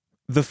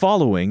The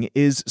following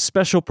is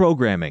special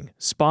programming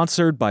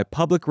sponsored by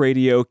Public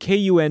Radio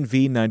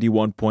KUNV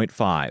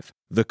 91.5.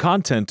 The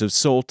content of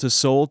Soul to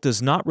Soul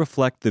does not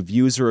reflect the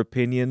views or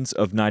opinions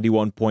of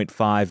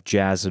 91.5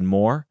 Jazz and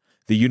More,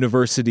 the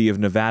University of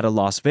Nevada,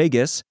 Las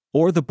Vegas,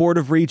 or the Board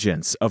of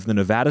Regents of the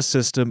Nevada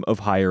System of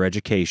Higher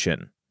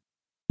Education.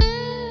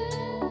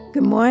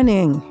 Good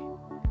morning.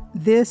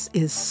 This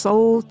is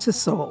Soul to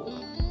Soul,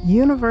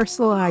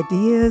 universal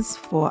ideas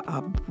for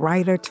a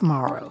brighter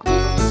tomorrow.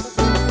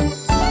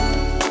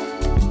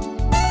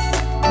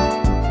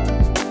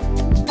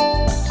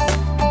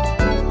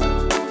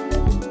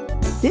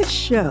 This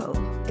show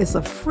is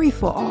a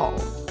free-for-all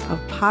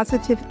of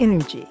positive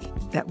energy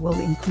that will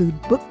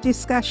include book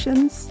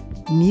discussions,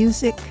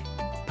 music,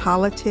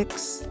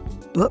 politics,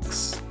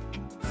 books,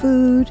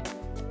 food,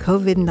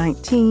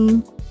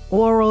 COVID-19,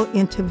 oral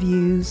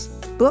interviews,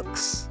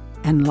 books,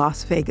 and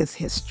Las Vegas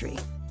history.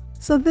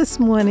 So this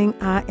morning,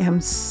 I am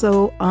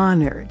so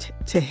honored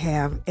to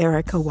have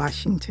Erica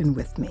Washington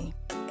with me.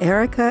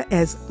 Erica,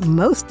 as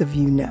most of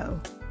you know,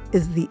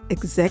 is the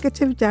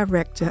executive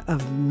director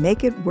of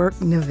Make It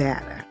Work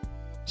Nevada.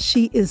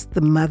 She is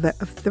the mother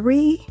of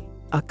three,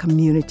 a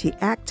community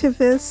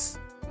activist,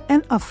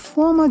 and a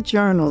former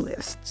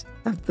journalist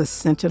of the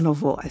Sentinel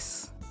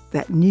Voice,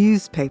 that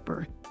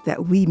newspaper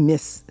that we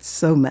miss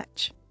so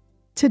much.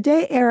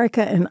 Today,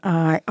 Erica and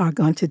I are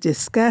going to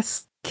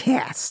discuss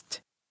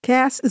Caste.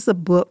 Caste is a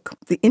book,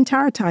 the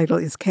entire title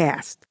is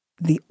Caste,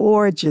 The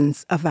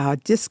Origins of Our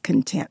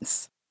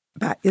Discontents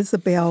by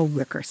Isabel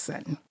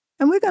Wilkerson.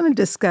 And we're going to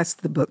discuss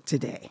the book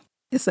today.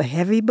 It's a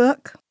heavy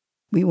book.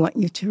 We want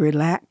you to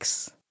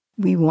relax.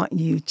 We want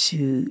you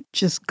to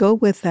just go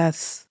with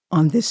us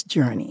on this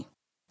journey.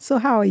 So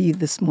how are you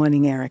this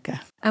morning,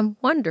 Erica? I'm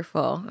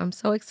wonderful. I'm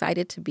so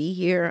excited to be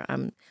here.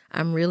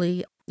 I'm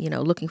really,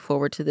 looking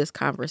forward to this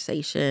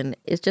conversation.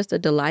 It's just a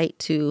delight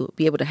to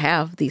be able to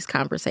have these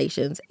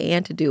conversations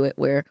and to do it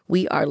where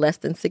we are less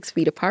than 6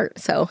 feet apart.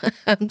 So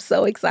I'm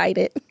so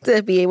excited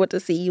to be able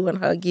to see you and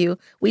hug you.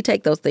 We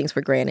take those things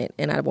for granted,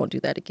 and I won't do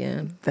that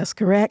again. That's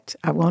correct.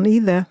 I won't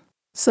either.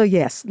 So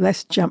yes,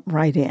 let's jump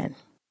right in.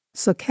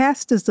 So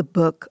Caste is a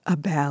book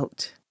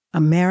about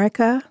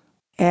America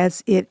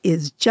as it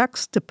is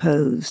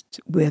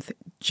juxtaposed with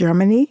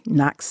Germany,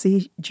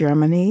 Nazi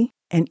Germany,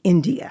 and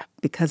India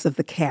because of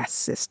the caste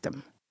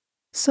system.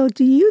 So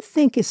do you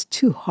think it's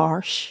too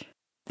harsh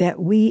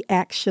that we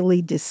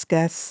actually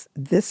discuss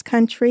this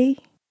country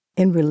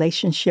in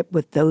relationship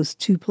with those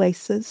two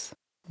places?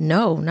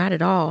 No, not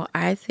at all.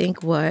 I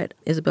think what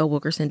Isabel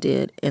Wilkerson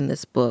did in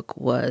this book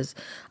was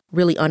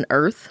really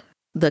unearth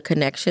the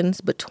connections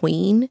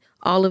between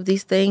all of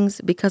these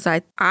things, because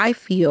I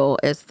feel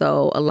as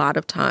though a lot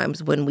of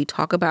times when we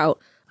talk about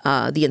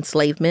the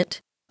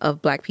enslavement of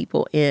Black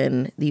people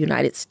in the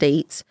United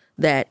States,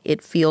 that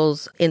it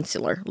feels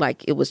insular,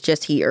 like it was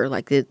just here,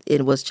 like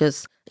it was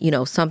just,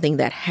 something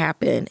that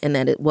happened, and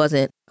that it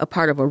wasn't a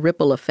part of a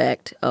ripple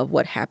effect of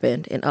what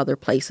happened in other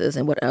places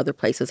and what other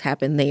places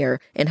happened there,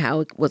 and how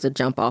it was a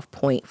jump-off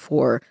point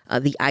for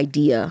the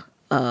idea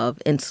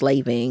of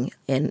enslaving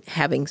and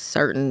having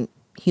certain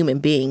human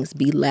beings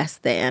be less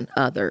than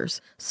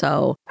others.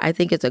 So I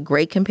think it's a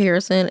great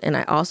comparison, and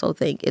I also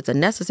think it's a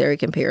necessary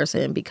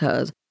comparison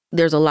because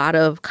there's a lot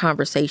of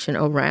conversation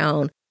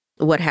around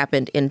what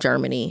happened in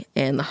Germany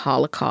and the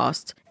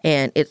Holocaust,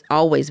 and it's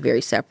always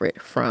very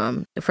separate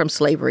from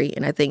slavery.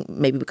 And I think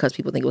maybe because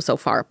people think it was so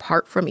far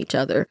apart from each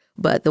other,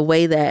 but the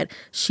way that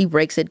she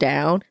breaks it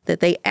down,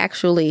 that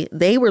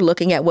they were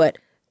looking at what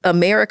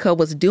America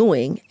was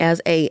doing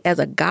as a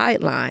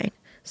guideline.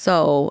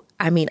 So,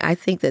 I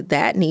think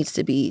that needs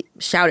to be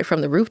shouted from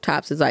the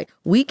rooftops. It's like,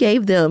 we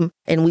gave them,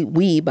 and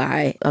we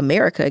by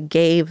America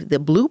gave the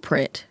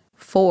blueprint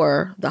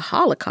for the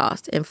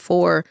Holocaust and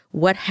for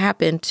what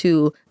happened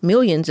to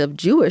millions of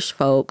Jewish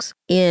folks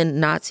in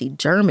Nazi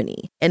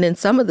Germany. And then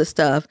some of the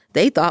stuff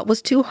they thought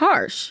was too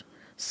harsh.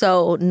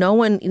 So no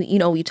one,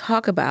 we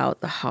talk about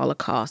the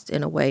Holocaust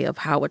in a way of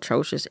how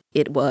atrocious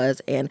it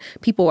was, and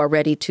people are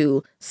ready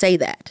to say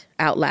that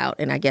out loud.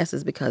 And I guess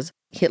it's because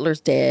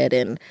Hitler's dead,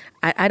 and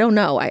I don't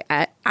know.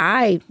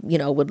 I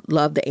would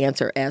love the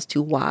answer as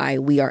to why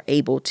we are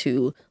able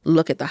to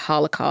look at the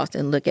Holocaust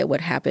and look at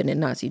what happened in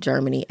Nazi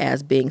Germany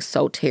as being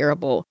so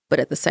terrible, but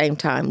at the same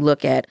time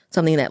look at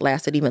something that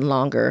lasted even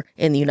longer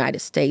in the United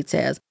States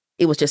as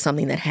it was just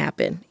something that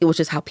happened. It was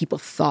just how people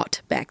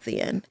thought back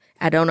then.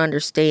 I don't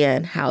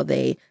understand how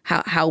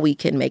we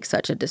can make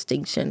such a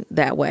distinction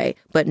that way.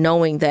 But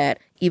knowing that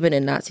even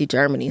in Nazi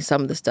Germany,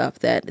 some of the stuff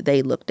that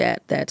they looked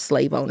at that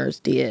slave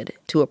owners did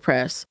to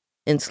oppress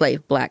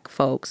enslaved Black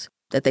folks,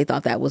 that they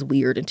thought that was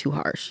weird and too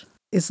harsh.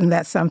 Isn't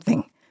that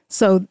something?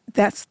 So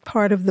that's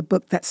part of the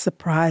book that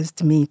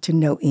surprised me to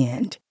no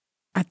end.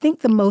 I think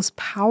the most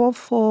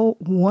powerful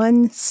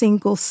one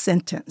single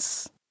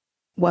sentence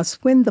was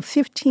when the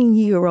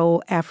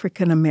 15-year-old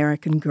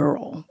African-American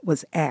girl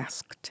was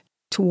asked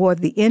toward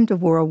the end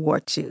of World War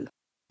II,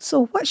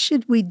 so what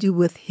should we do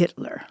with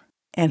Hitler?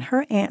 And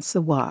her answer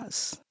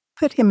was,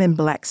 put him in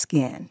black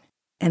skin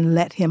and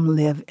let him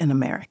live in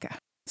America.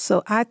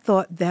 So I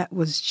thought that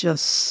was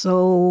just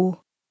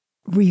so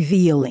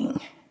revealing.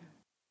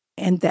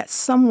 And that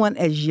someone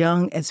as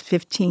young as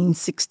 15,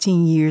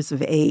 16 years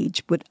of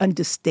age would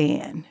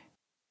understand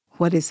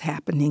what is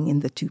happening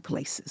in the two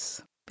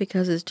places.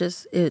 Because it's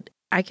just,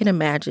 I can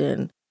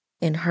imagine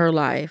in her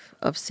life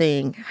of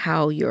seeing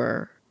how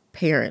your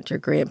parents, your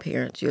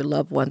grandparents, your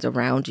loved ones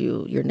around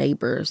you, your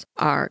neighbors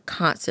are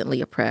constantly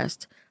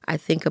oppressed. I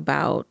think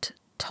about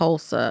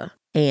Tulsa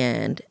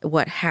and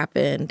what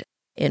happened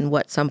in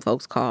what some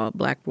folks call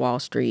Black Wall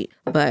Street,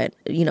 but,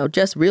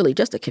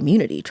 just a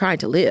community trying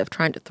to live,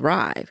 trying to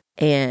thrive.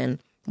 And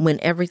when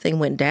everything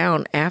went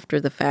down after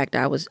the fact,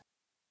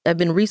 I've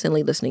been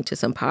recently listening to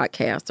some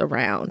podcasts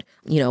around,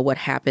 what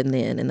happened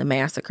then in the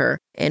massacre.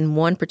 And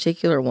one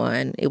particular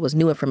one, it was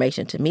new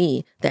information to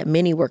me that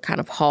many were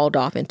kind of hauled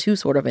off into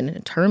sort of an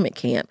internment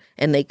camp,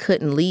 and they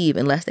couldn't leave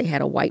unless they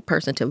had a white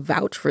person to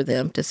vouch for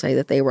them to say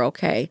that they were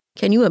okay.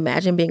 Can you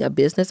imagine being a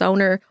business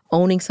owner,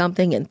 owning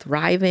something and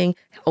thriving,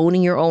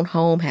 owning your own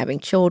home, having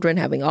children,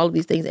 having all of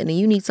these things, and then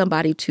you need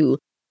somebody to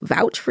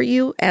vouch for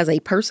you as a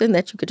person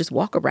that you could just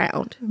walk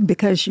around?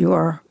 Because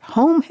your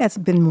home has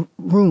been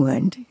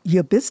ruined,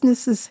 your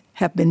businesses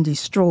have been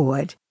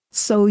destroyed,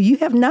 so you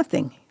have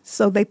nothing.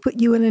 So they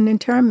put you in an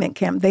internment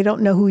camp. They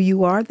don't know who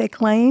you are, they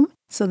claim,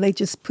 so they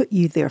just put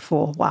you there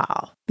for a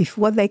while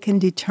before they can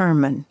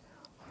determine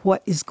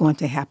what is going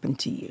to happen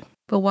to you.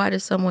 But why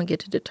does someone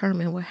get to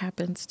determine what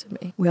happens to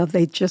me? Well,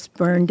 they just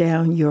burned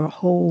down your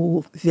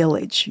whole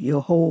village,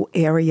 your whole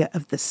area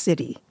of the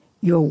city.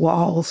 Your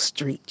Wall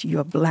Street,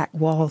 your Black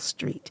Wall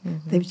Street.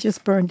 Mm-hmm. They've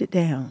just burned it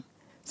down.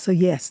 So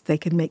yes, they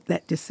can make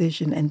that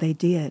decision, and they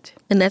did.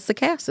 And that's the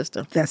caste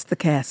system. That's the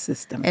caste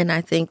system. And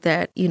I think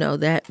that,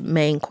 that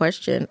main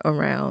question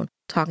around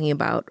talking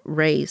about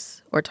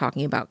race or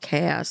talking about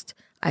caste,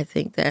 I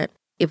think that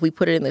if we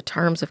put it in the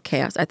terms of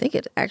caste, I think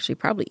it's actually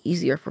probably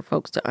easier for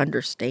folks to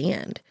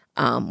understand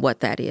what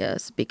that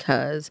is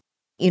because,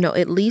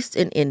 at least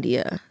in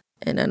India,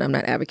 and I'm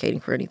not advocating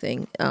for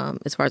anything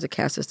as far as the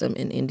caste system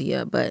in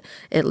India, but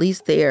at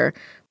least there,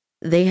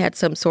 they had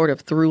some sort of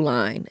through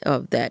line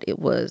of that it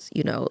was,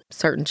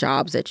 certain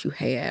jobs that you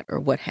had or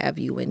what have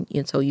you.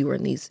 And so you were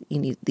in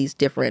these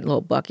different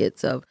little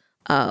buckets of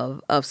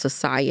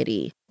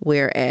society,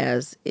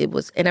 whereas it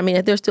was, and I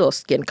mean, there's still a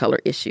skin color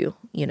issue,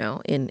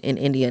 in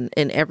India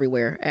and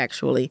everywhere,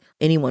 actually.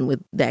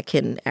 Anyone that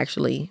can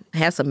actually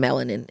have some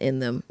melanin in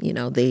them,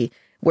 they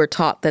were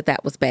taught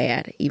that was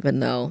bad, even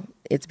though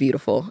it's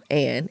beautiful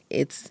and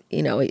it's,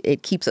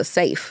 it keeps us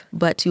safe.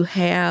 But to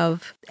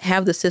have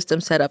the system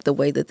set up the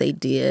way that they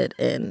did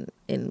and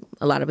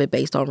a lot of it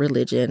based on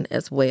religion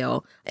as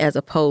well, as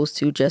opposed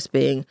to just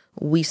being,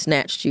 we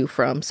snatched you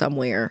from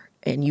somewhere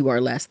and you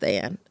are less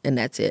than, and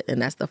that's it.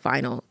 And that's the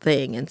final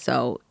thing. And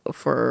so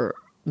for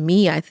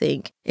me, I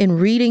think in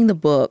reading the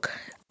book,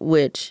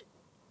 which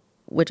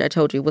I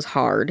told you was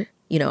hard,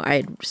 I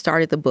had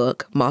started the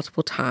book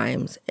multiple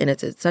times, and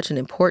it's such an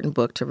important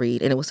book to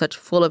read, and it was such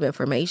full of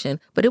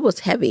information, but it was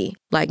heavy,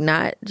 like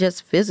not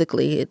just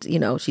physically. It's,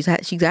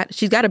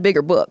 she's got a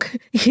bigger book.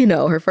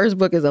 Her first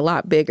book is a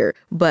lot bigger,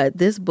 but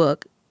this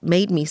book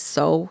made me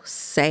so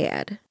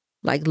sad.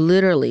 Like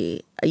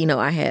literally,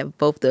 I have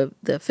both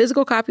the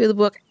physical copy of the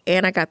book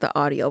and I got the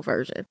audio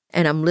version,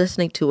 and I'm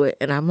listening to it,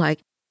 and I'm like,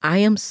 I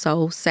am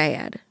so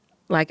sad.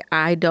 Like,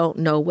 I don't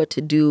know what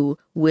to do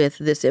with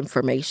this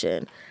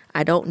information.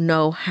 I don't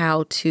know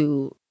how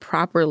to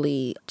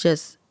properly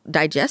just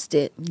digest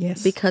it.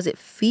 Yes. Because it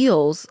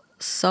feels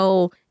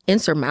so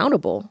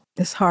insurmountable.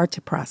 It's hard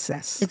to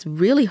process. It's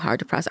really hard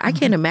to process. I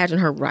can't imagine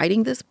her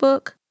writing this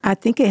book. I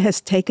think it has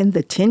taken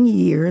the 10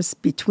 years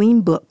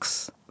between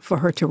books for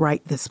her to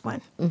write this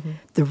one. Mm-hmm.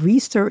 The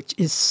research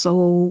is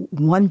so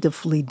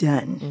wonderfully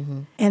done. Mm-hmm.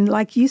 And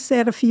like you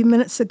said a few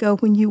minutes ago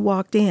when you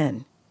walked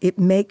in, it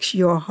makes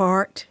your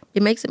heart...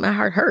 It makes my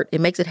heart hurt.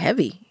 It makes it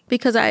heavy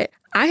because I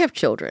have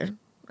children.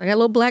 I got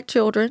little Black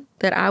children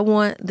that I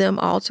want them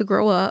all to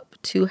grow up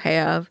to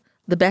have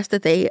the best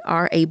that they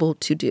are able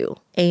to do.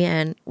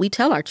 And we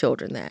tell our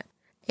children that.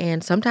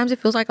 And sometimes it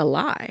feels like a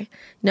lie.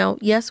 Now,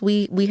 yes,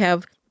 we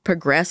have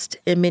progressed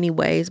in many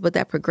ways, but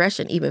that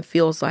progression even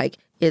feels like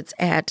it's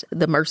at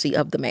the mercy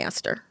of the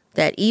master.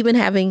 That even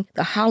having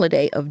the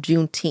holiday of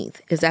Juneteenth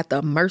is at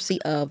the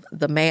mercy of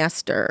the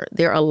master.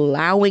 They're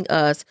allowing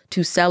us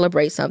to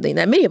celebrate something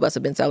that many of us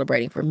have been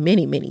celebrating for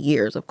many, many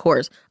years, of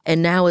course.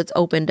 And now it's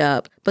opened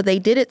up. But they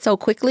did it so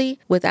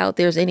quickly without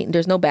there's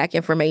no back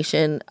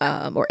information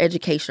or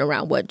education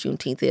around what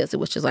Juneteenth is. It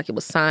was just like it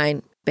was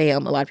signed.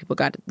 Bam, a lot of people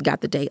got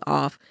the day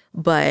off.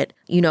 But,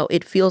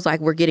 it feels like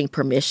we're getting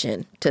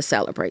permission to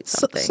celebrate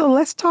something. So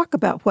let's talk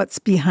about what's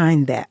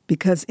behind that,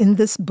 because in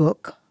this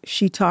book,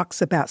 she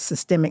talks about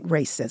systemic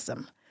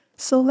racism.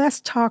 So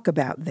let's talk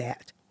about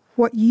that.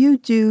 What you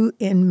do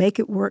in Make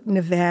It Work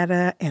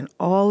Nevada and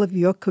all of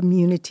your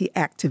community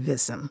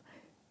activism.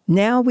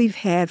 Now we've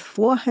had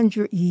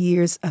 400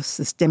 years of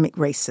systemic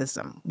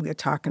racism. We're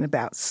talking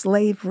about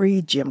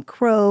slavery, Jim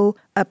Crow,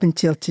 up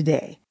until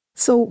today.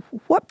 So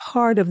what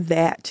part of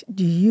that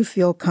do you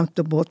feel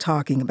comfortable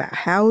talking about?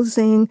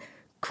 Housing,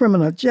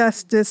 criminal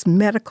justice,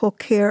 medical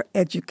care,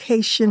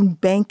 education,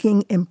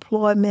 banking,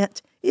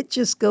 employment. It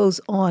just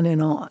goes on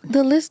and on.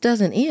 The list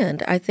doesn't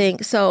end, I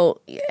think.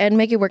 So at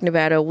Make It Work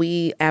Nevada,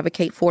 we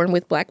advocate for and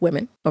with Black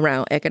women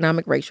around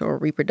economic, racial,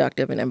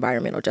 reproductive, and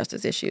environmental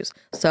justice issues.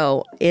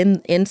 So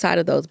inside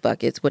of those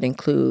buckets would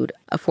include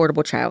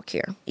affordable child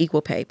care,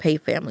 equal pay,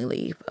 paid family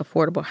leave,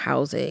 affordable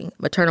housing,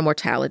 maternal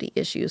mortality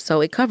issues.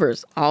 So it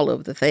covers all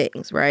of the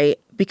things, right?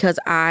 Because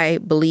I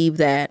believe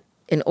that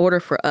in order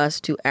for us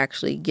to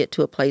actually get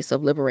to a place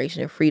of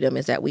liberation and freedom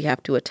is that we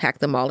have to attack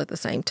them all at the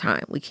same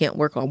time. We can't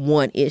work on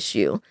one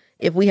issue.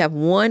 If we have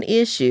one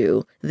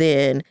issue,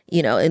 then,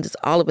 and just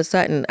all of a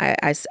sudden,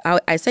 I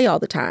say all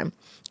the time,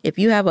 if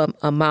you have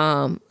a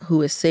mom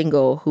who is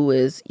single, who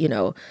is,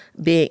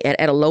 being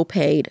at a low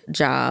paid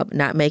job,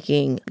 not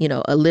making,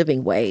 a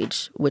living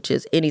wage, which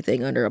is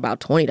anything under about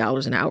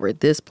 $20 an hour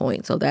at this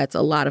point. So that's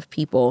a lot of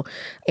people.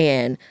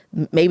 And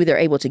maybe they're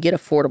able to get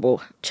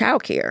affordable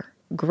childcare.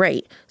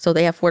 Great. So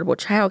they have affordable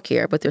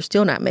childcare, but they're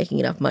still not making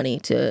enough money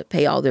to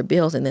pay all their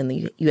bills. And then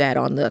you add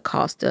on the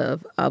cost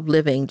of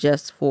living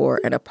just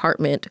for an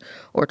apartment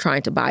or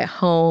trying to buy a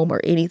home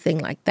or anything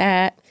like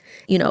that.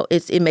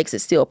 It makes it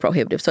still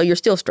prohibitive. So you're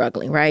still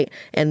struggling, right?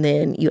 And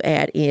then you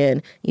add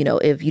in,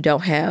 if you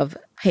don't have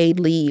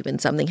paid leave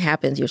and something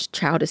happens, your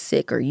child is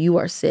sick or you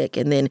are sick,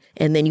 and then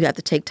you have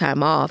to take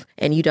time off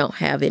and you don't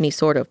have any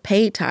sort of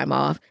paid time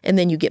off, and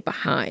then you get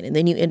behind, and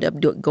then you end up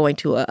going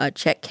to a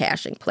check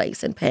cashing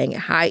place and paying a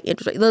high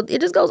interest rate.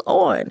 It just goes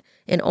on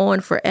and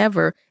on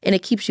forever, and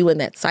it keeps you in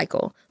that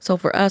cycle. So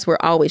for us, we're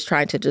always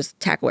trying to just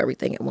tackle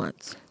everything at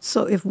once.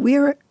 So if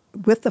we're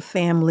with a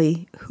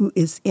family who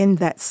is in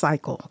that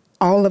cycle,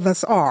 all of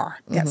us are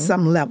at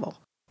some level,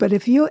 but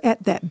if you're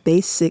at that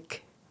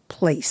basic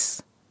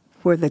place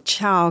where the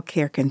child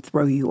care can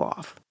throw you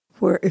off,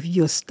 where if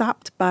you're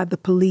stopped by the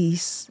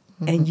police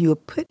and you're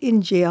put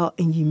in jail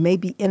and you may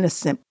be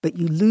innocent, but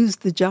you lose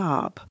the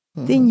job,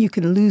 then you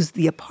can lose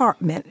the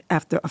apartment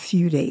after a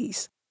few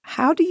days.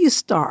 How do you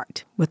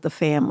start with the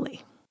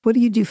family? What do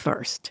you do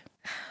first?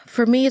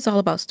 For me, it's all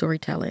about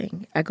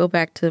storytelling. I go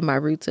back to my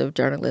roots of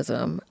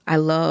journalism. I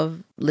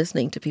love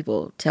listening to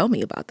people tell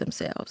me about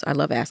themselves. I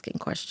love asking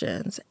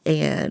questions.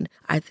 And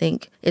I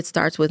think it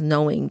starts with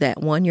knowing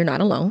that, one, you're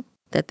not alone,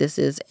 that this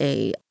is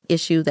a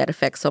issue that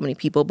affects so many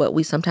people, but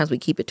sometimes we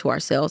keep it to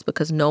ourselves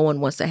because no one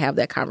wants to have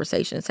that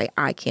conversation and say,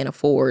 I can't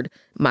afford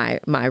my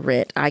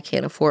rent. I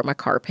can't afford my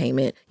car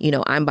payment.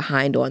 I'm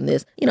behind on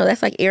this.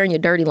 That's like airing your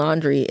dirty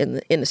laundry in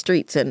the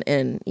streets. And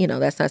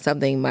that's not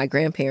something my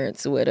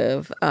grandparents would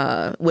have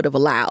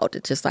allowed.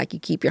 It's just like you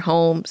keep your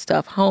home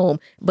stuff home.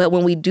 But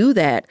when we do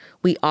that,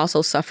 we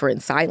also suffer in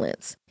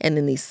silence and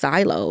in these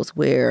silos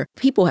where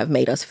people have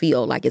made us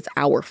feel like it's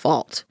our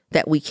fault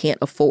that we can't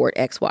afford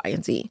X, Y,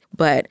 and Z.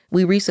 But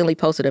we recently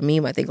posted a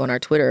meme, I think, on our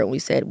Twitter, and we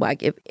said,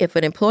 like, if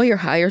an employer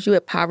hires you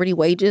at poverty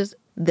wages,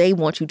 they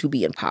want you to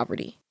be in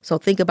poverty. So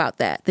think about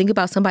that. Think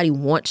about somebody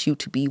wants you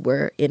to be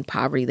in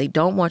poverty. They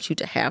don't want you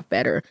to have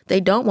better. They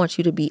don't want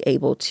you to be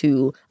able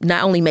to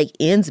not only make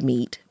ends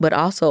meet, but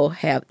also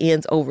have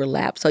ends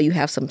overlap. So you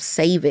have some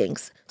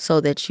savings so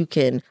that you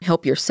can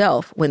help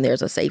yourself when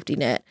there's a safety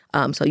net.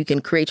 So you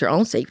can create your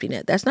own safety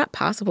net. That's not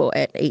possible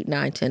at $8,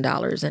 $9,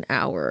 $10 an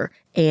hour.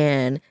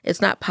 And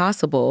it's not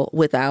possible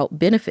without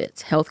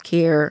benefits,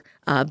 healthcare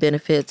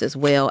benefits, as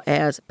well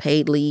as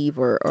paid leave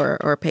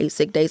or paid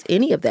sick days,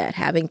 any of that,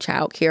 having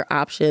childcare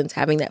options,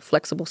 having that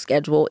flexible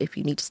schedule if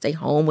you need to stay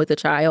home with a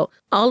child.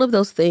 All of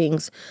those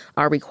things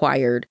are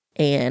required.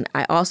 And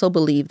I also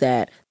believe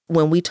that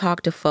when we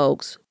talk to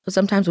folks,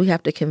 sometimes we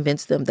have to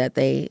convince them that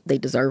they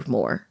deserve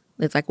more.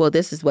 It's like, well,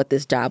 this is what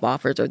this job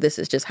offers, or this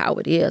is just how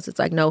it is. It's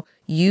like, no,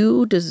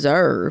 you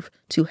deserve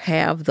to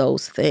have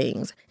those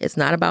things. It's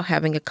not about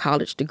having a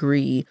college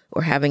degree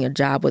or having a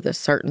job with a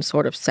certain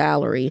sort of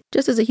salary.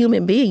 Just as a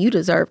human being, you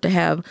deserve to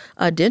have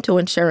a dental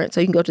insurance so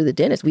you can go to the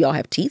dentist. We all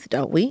have teeth,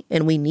 don't we?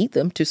 And we need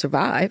them to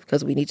survive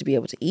because we need to be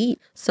able to eat.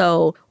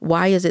 So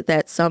why is it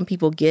that some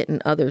people get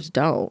and others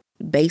don't?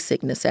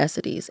 Basic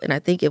necessities. And I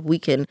think if we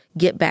can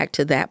get back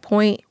to that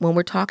point when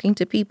we're talking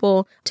to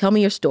people, tell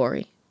me your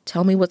story.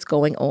 Tell me what's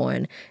going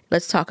on.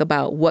 Let's talk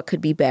about what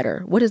could be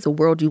better. What does the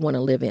world you want to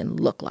live in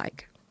look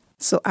like?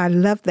 So I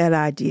love that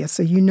idea.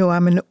 So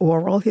I'm an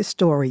oral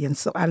historian,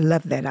 so I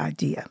love that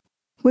idea.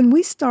 When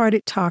we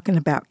started talking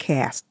about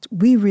caste,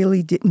 we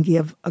really didn't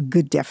give a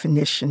good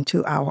definition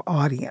to our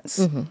audience.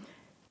 Mm-hmm.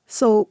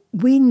 So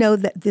we know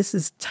that this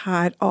is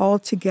tied all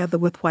together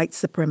with white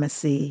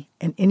supremacy,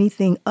 and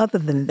anything other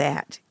than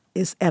that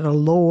is at a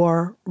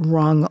lower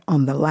rung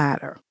on the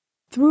ladder.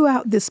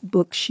 Throughout this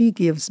book, she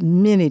gives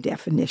many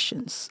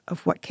definitions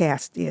of what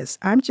caste is.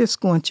 I'm just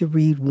going to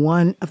read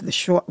one of the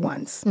short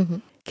ones. Mm-hmm.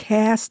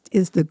 Caste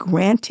is the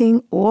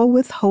granting or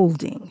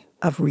withholding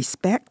of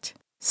respect,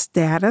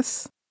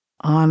 status,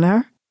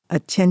 honor,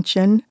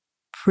 attention,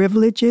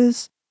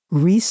 privileges,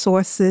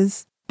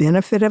 resources,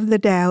 benefit of the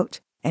doubt,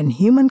 and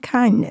human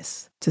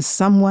kindness to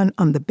someone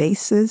on the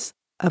basis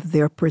of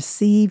their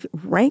perceived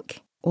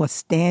rank or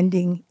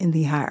standing in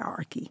the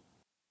hierarchy.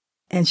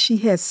 And she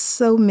has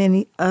so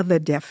many other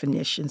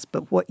definitions.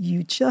 But what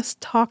you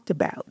just talked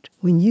about,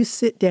 when you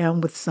sit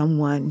down with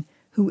someone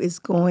who is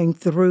going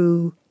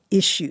through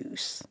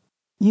issues,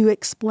 you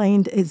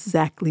explained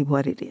exactly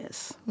what it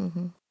is.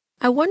 Mm-hmm.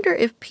 I wonder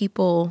if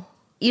people,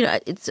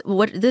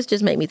 this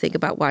just made me think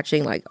about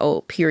watching like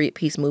old period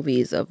piece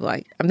movies of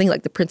like, I'm thinking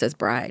like The Princess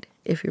Bride,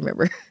 if you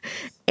remember.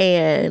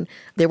 And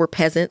there were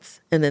peasants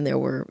and then there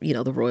were,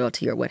 the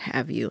royalty or what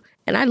have you.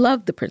 And I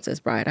loved The Princess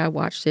Bride. I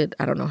watched it,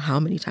 I don't know how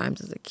many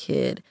times as a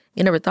kid.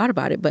 I never thought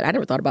about it, but I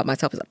never thought about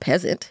myself as a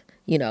peasant,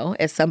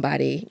 as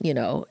somebody,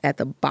 at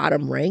the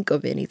bottom rank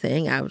of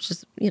anything. I was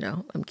just,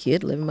 I'm a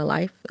kid living my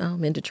life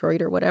in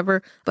Detroit or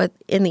whatever. But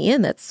in the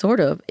end, that's sort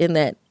of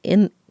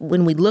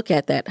when we look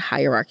at that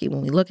hierarchy,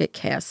 when we look at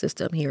caste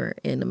system here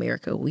in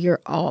America, we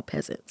are all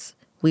peasants.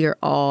 We are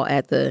all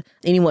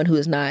anyone who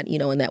is not,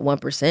 in that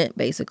 1%,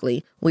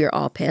 basically, we are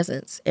all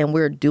peasants. And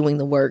we're doing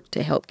the work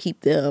to help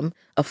keep them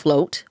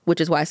afloat,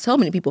 which is why so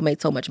many people made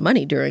so much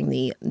money during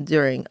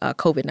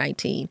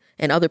COVID-19,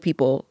 and other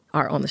people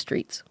are on the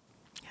streets.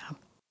 Yeah.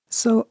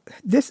 So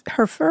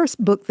her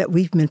first book that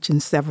we've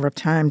mentioned several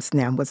times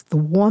now was The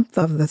Warmth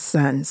of the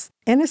Suns,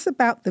 and it's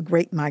about the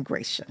Great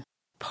Migration.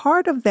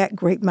 Part of that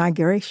Great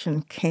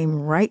Migration came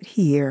right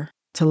here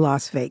to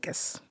Las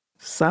Vegas,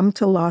 some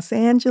to Los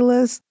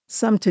Angeles,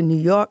 some to New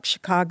York,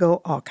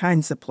 Chicago, all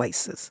kinds of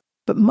places.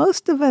 But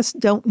most of us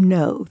don't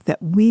know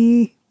that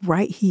we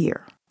right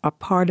here are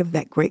part of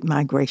that Great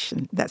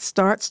Migration that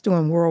starts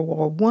during World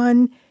War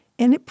I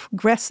and it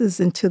progresses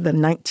into the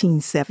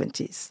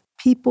 1970s.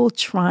 People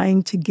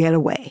trying to get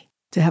away,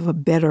 to have a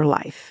better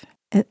life.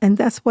 And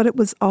that's what it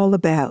was all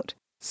about.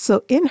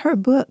 So in her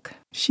book,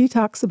 she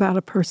talks about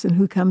a person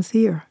who comes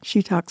here.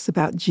 She talks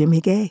about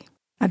Jimmy Gay.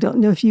 I don't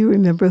know if you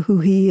remember who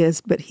he is,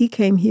 but he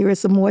came here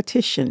as a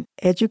mortician,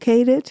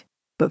 educated.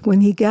 But when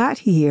he got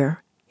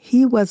here,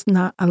 he was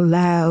not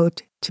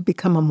allowed to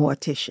become a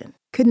mortician,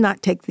 could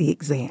not take the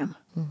exam.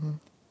 Mm-hmm.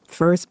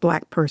 First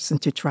Black person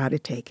to try to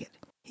take it.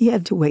 He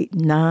had to wait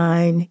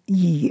 9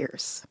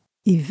 years.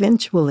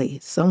 Eventually,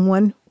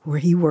 someone where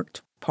he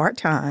worked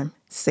part-time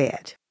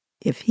said,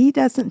 if he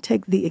doesn't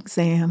take the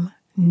exam,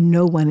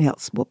 no one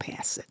else will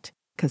pass it,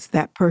 because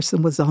that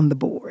person was on the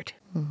board.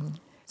 Mm-hmm.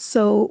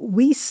 So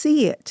we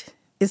see it.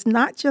 It's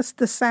not just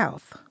the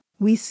South.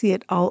 We see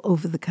it all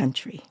over the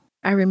country.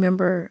 I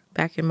remember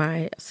back in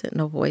my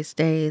Sentinel Voice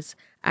days,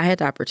 I had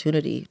the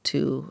opportunity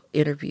to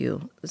interview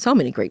so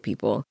many great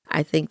people.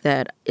 I think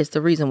that it's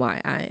the reason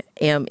why I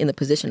am in the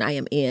position I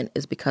am in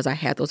is because I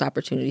had those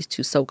opportunities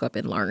to soak up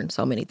and learn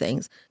so many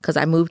things. Because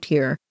I moved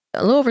here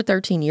a little over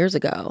 13 years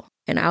ago.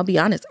 And I'll be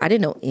honest, I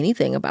didn't know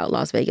anything about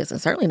Las Vegas, and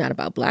certainly not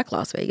about Black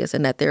Las Vegas,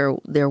 and that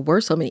there were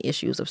so many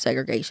issues of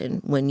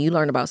segregation. When you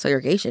learn about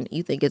segregation,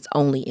 you think it's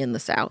only in the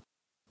South.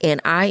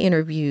 And I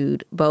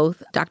interviewed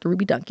both Dr.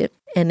 Ruby Duncan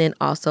and then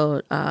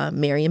also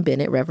Marion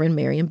Bennett, Reverend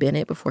Marion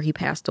Bennett, before he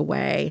passed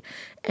away.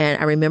 And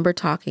I remember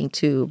talking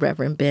to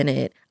Reverend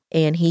Bennett,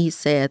 and he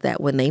said that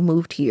when they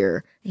moved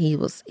here, he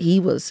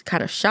was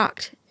kind of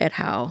shocked at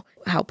how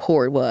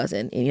poor it was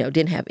and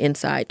didn't have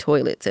inside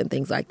toilets and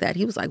things like that.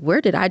 He was like,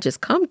 where did I just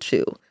come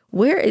to?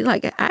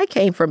 I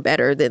came from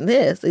better than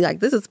this.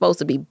 This is supposed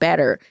to be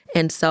better.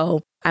 And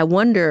so I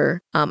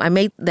wonder, I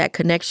made that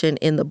connection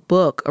in the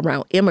book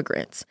around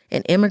immigrants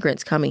and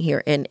immigrants coming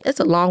here. And it's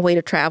a long way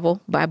to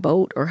travel by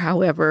boat or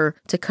however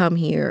to come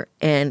here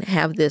and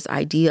have this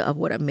idea of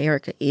what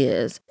America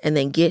is and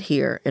then get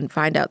here and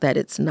find out that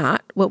it's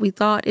not what we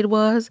thought it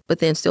was, but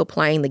then still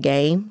playing the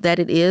game that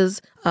it is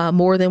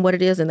more than what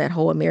it is, and that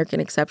whole American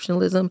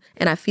exceptionalism.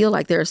 And I feel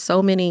like there are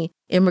so many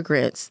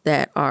immigrants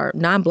that are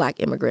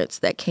non-Black immigrants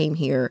that came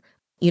here,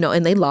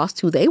 and they lost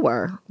who they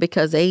were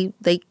because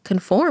they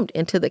conformed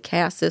into the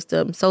caste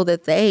system so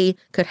that they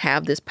could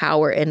have this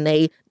power, and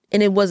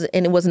it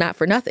was not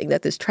for nothing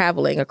that this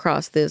traveling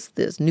across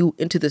this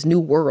new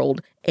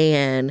world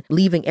and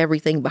leaving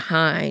everything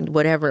behind,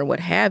 whatever and what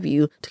have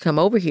you, to come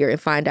over here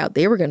and find out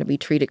they were going to be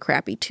treated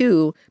crappy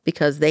too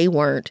because they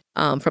weren't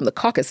from the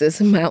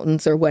Caucasus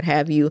Mountains or what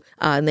have you,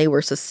 and they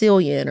were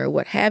Sicilian or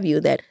what have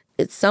you, that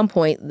at some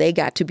point they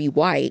got to be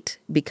white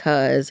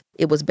because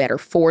it was better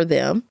for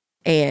them.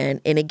 And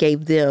it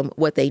gave them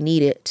what they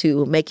needed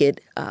to make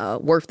it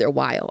worth their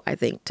while, I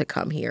think, to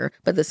come here.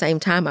 But at the same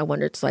time, I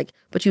wonder, it's like,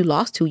 but you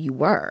lost who you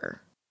were.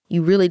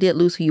 You really did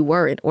lose who you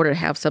were in order to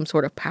have some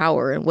sort of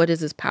power. And what has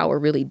this power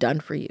really done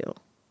for you?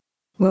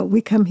 Well,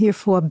 we come here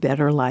for a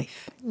better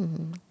life.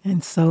 Mm-hmm.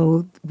 And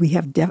so we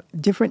have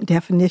different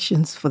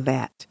definitions for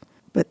that.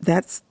 But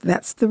that's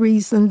the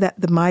reason that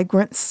the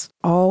migrants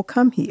all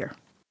come here.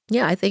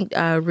 Yeah, I think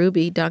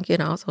Ruby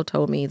Duncan also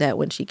told me that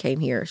when she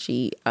came here,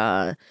 she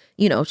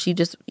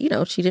just,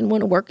 she didn't want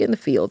to work in the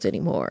fields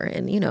anymore.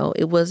 And,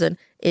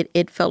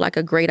 it felt like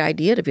a great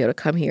idea to be able to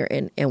come here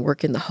and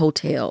work in the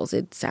hotels.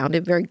 It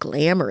sounded very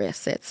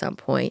glamorous at some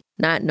point,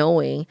 not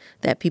knowing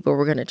that people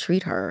were going to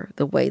treat her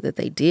the way that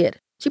they did.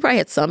 She probably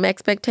had some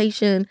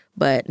expectation,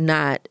 but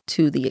not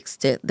to the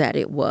extent that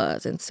it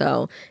was. And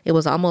so it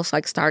was almost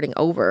like starting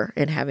over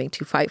and having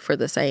to fight for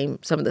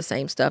some of the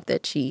same stuff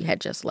that she had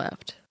just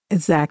left.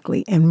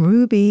 Exactly. And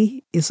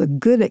Ruby is a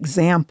good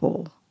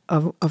example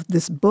of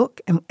this book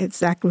and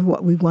exactly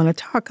what we want to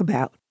talk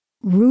about.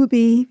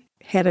 Ruby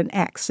had an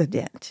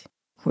accident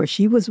where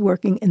she was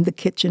working in the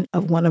kitchen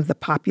of one of the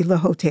popular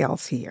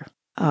hotels here.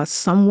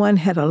 Someone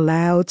had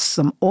allowed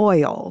some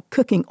oil,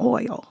 cooking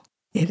oil.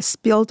 It had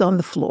spilled on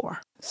the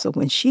floor. So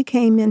when she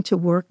came into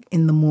work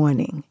in the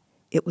morning,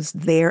 it was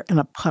there in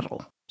a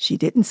puddle. She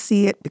didn't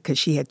see it because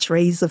she had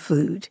trays of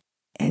food.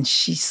 And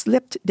she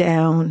slipped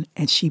down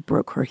and she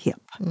broke her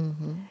hip.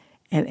 Mm-hmm.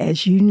 And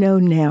as you know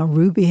now,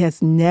 Ruby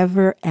has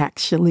never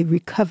actually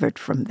recovered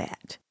from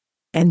that.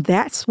 And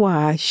that's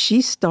why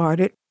she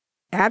started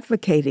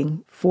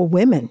advocating for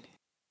women,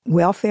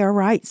 welfare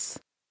rights,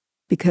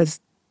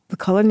 because the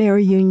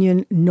Culinary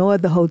Union nor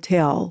the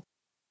hotel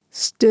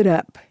stood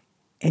up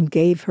and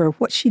gave her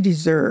what she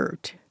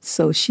deserved.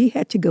 So she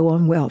had to go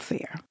on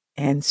welfare,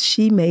 and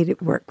she made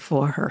it work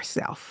for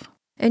herself.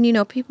 And,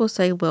 people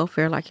say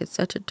welfare like it's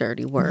such a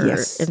dirty word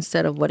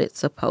instead of what it's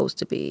supposed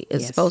to be.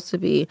 It's supposed to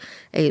be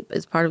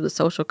it's part of the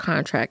social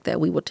contract that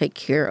we will take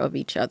care of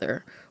each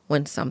other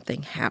when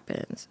something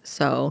happens.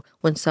 So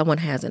when someone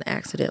has an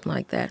accident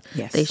like that,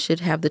 they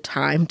should have the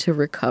time to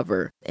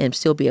recover and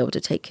still be able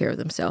to take care of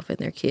themselves and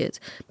their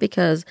kids.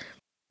 Because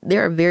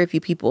there are very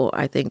few people,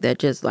 I think, that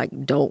just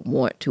don't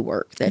want to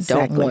work, that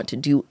don't want to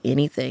do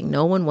anything.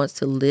 No one wants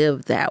to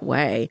live that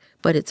way,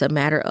 but it's a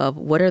matter of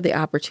what are the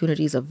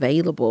opportunities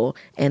available,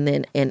 and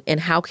then and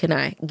how can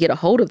I get a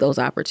hold of those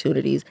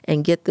opportunities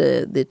and get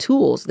the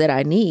tools that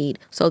I need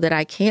so that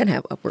I can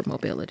have upward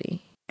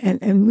mobility.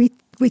 And we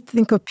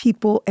think of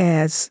people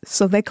as,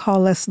 so they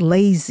call us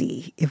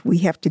lazy if we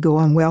have to go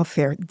on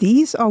welfare.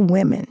 These are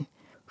women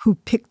who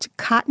picked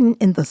cotton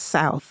in the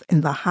South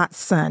in the hot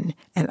sun.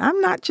 And I'm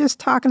not just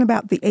talking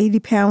about the 80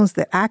 pounds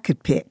that I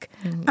could pick.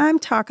 Mm-hmm. I'm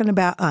talking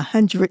about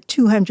 100,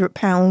 200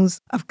 pounds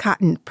of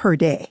cotton per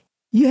day.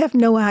 You have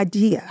no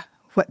idea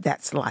what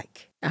that's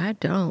like. I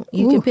don't.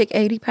 You can pick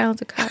 80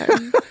 pounds of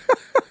cotton.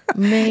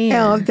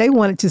 Man. They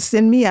wanted to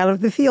send me out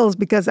of the fields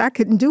because I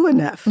couldn't do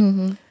enough.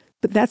 Mm-hmm.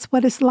 But that's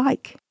what it's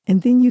like.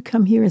 And then you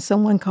come here and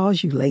someone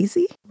calls you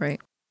lazy? Right.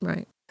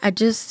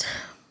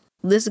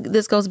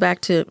 This goes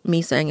back to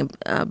me saying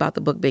about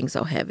the book being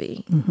so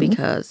heavy,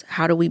 because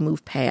how do we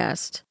move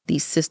past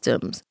these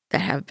systems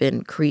that have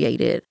been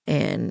created,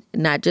 and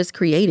not just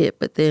created,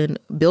 but then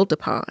built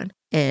upon?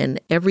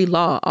 And every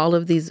law, all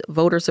of these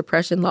voter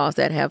suppression laws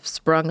that have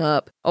sprung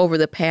up over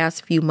the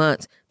past few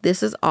months,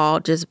 this is all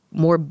just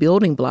more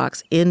building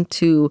blocks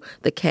into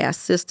the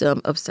caste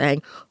system of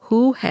saying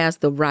who has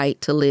the right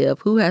to live,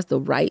 who has the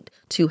right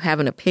to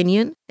have an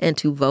opinion and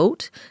to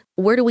vote.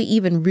 Where do we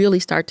even really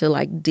start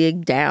to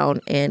dig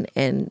down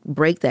and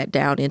break that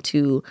down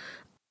into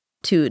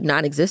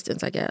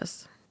non-existence, I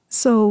guess?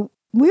 So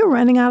we're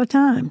running out of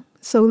time.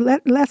 So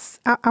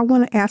I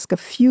want to ask a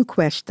few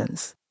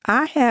questions.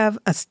 I have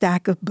a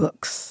stack of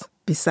books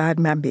beside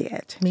my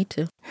bed. Me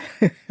too.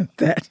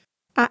 That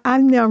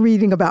I'm now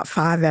reading about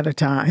 5 at a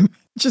time,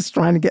 just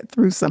trying to get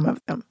through some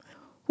of them.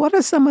 What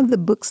are some of the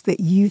books that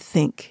you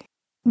think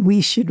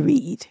we should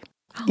read?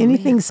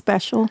 Anything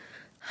special?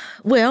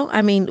 Well,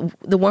 I mean,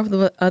 The Warmth of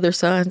the Other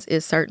Suns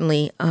is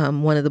certainly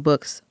one of the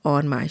books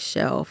on my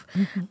shelf.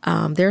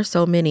 Mm-hmm. There are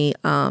so many.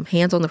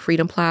 Hands on the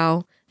Freedom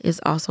Plow is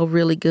also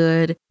really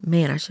good.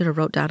 Man, I should have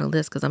wrote down a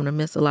list because I'm going to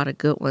miss a lot of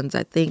good ones.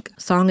 I think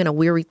Song in a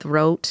Weary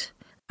Throat.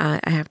 I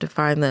have to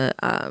find the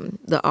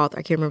author.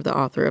 I can't remember the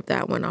author of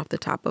that one off the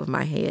top of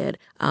my head.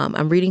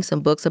 I'm reading some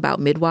books about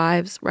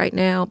midwives right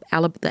now,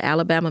 the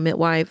Alabama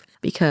midwife,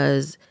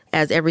 because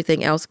as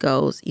everything else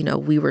goes,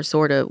 we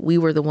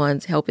were the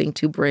ones helping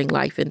to bring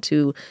life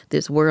into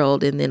this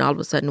world. And then all of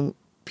a sudden,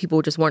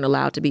 people just weren't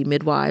allowed to be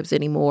midwives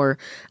anymore.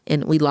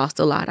 And we lost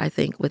a lot, I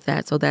think, with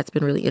that. So that's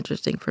been really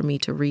interesting for me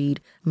to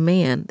read.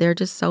 Man, there are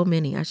just so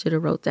many. I should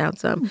have wrote down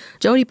some.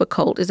 Jodi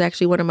Picoult is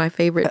actually one of my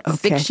favorite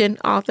fiction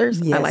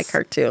authors. Yes. I like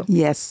her too.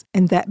 Yes.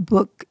 And that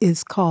book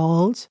is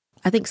called?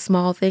 I think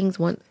Small Things.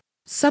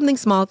 Something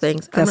Small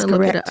Things. That's I'm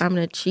going to look it up. I'm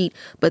going to cheat.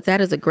 But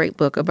that is a great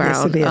book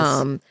about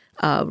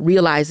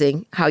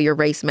realizing how your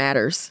race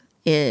matters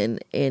in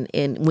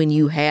when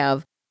you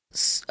have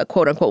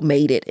quote unquote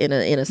made it in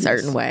a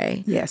certain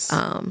way. Yes.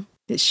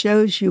 It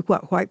shows you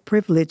what white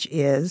privilege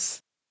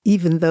is,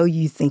 even though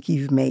you think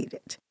you've made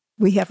it.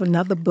 We have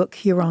another book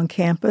here on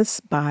campus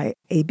by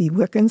Isabel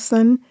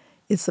Wilkerson.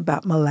 It's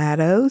about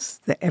mulattoes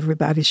that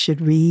everybody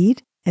should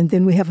read. And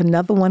then we have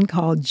another one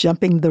called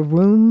Jumping the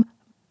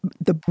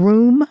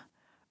Broom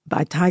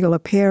by Tyler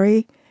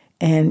Perry.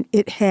 And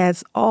it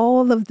has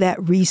all of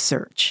that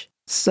research.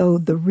 So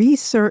the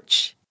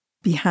research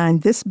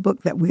behind this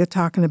book that we're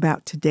talking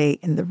about today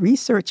and the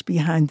research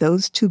behind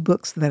those 2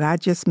 books that I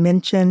just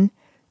mentioned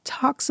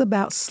talks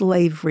about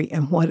slavery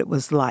and what it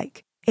was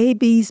like.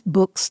 A.B.'s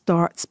book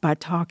starts by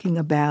talking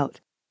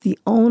about the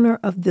owner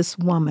of this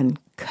woman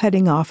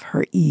cutting off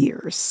her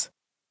ears.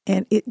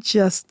 And it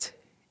just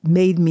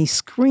made me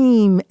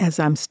scream as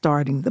I'm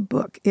starting the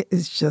book. It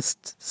is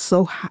just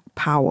so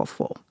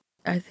powerful.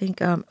 I think,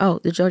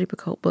 the Jodi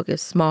Picoult book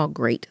is Small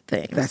Great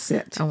Things. That's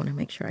it. I want to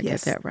make sure I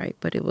get that right.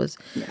 But it was,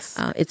 yes.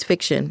 It's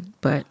fiction,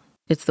 but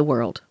it's the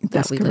world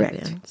that we live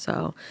in.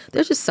 So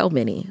there's just so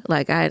many.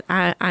 Like I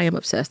am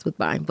obsessed with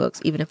buying books,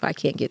 even if I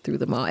can't get through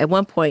them all. At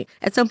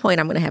some point,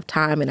 I'm going to have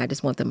time and I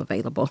just want them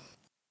available.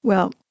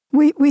 Well,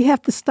 we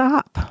have to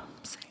stop.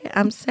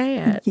 I'm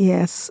sad.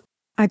 Yes.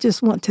 I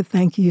just want to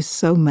thank you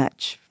so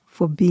much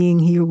for being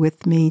here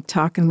with me,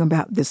 talking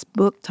about this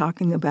book,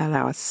 talking about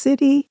our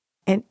city.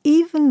 And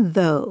even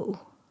though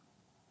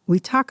we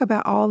talk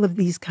about all of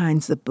these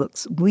kinds of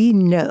books, we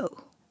know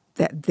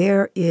that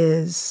there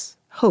is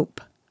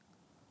hope.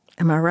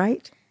 Am I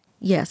right?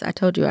 Yes, I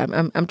told you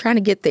I'm trying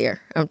to get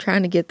there. I'm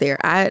trying to get there.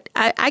 I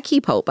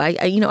keep hope.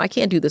 I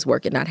can't do this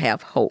work and not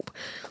have hope.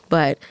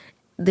 But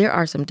there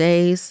are some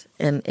days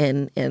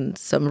and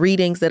some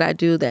readings that I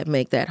do that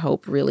make that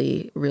hope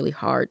really, really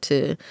hard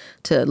to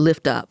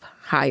lift up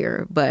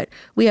higher. But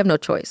we have no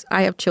choice.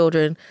 I have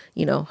children,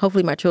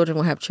 hopefully my children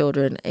will have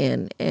children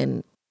and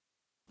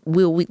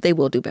they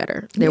will do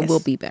better. There will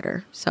be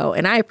better. So,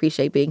 and I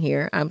appreciate being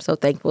here. I'm so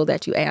thankful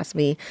that you asked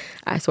me.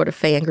 I sort of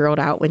fangirled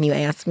out when you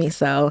asked me.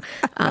 So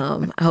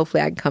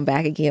hopefully I can come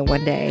back again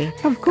one day.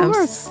 Of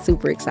course. I'm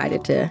super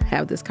excited to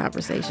have this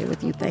conversation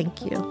with you.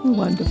 Thank you.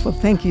 Wonderful.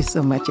 Thank you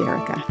so much,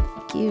 Erica.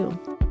 Thank you.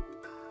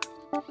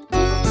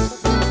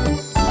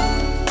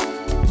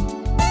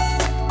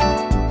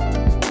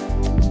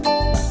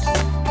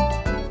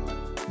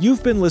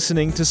 You've been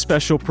listening to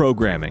Special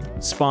Programming,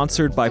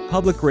 sponsored by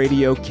Public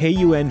Radio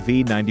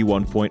KUNV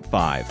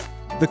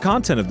 91.5. The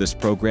content of this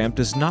program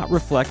does not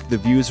reflect the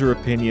views or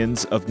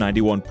opinions of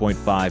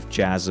 91.5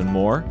 Jazz and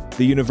More,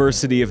 the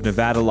University of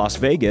Nevada, Las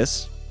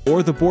Vegas,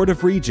 or the Board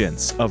of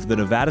Regents of the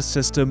Nevada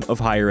System of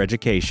Higher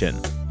Education.